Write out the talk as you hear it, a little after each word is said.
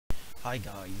Hi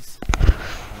guys,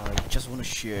 I just want to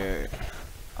share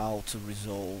how to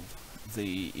resolve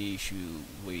the issue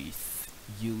with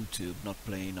YouTube not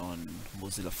playing on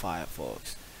Mozilla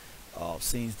Firefox.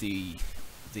 Since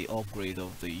the upgrade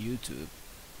of the YouTube,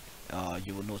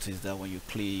 you will notice that when you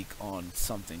click on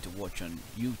something to watch on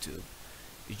YouTube,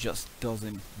 it just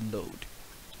doesn't load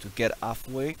to get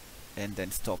halfway and then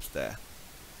stops there.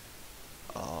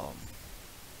 Um,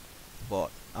 but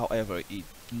however, it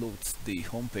loads the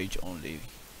home page only.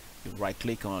 You right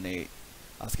click on it,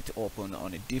 ask it to open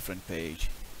on a different page.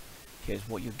 Here's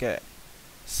what you get.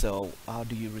 So how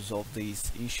do you resolve this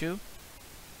issue?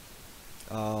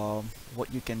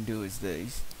 What you can do is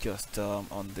this, just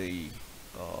on the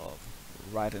uh,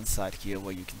 right hand side here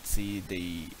where you can see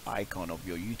the icon of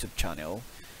your YouTube channel,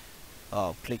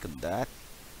 click on that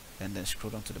and then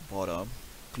scroll down to the bottom,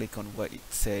 click on where it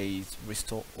says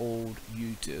restore old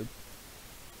YouTube,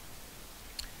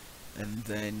 and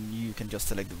then you can just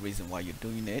select the reason why you're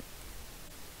doing it.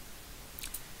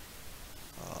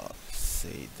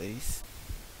 Say this,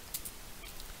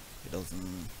 it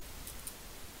doesn't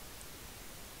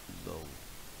load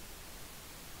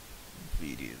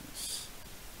videos.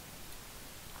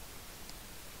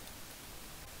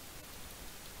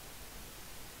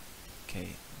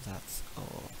 Okay, that's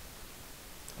all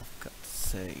I've got to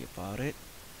say about it.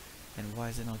 And why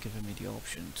is it not giving me the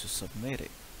option to submit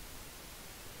it?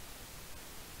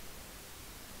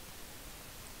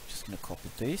 Just gonna copy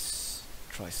this,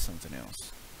 try something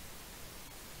else.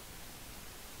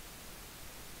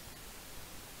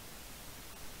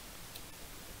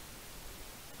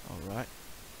 Alright,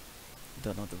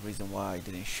 don't know the reason why I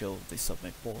didn't show the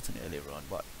submit button earlier on,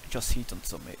 but just hit on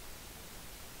submit.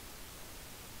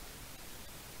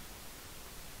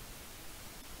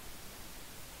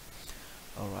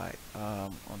 Alright,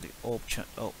 on the old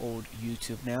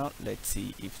YouTube now, let's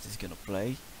see if this is gonna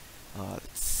play.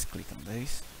 Let's click on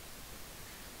this,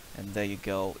 and there you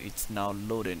go, it's now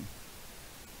loading.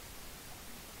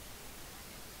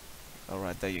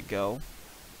 Alright, there you go,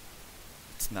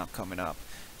 it's now coming up.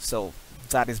 So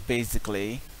that is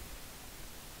basically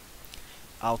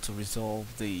how to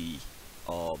resolve the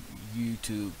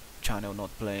YouTube channel not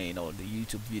playing, or the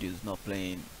YouTube videos not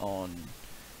playing on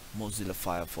Mozilla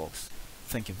Firefox.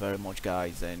 Thank you very much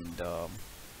guys, and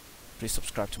please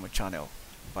subscribe to my channel.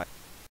 Bye.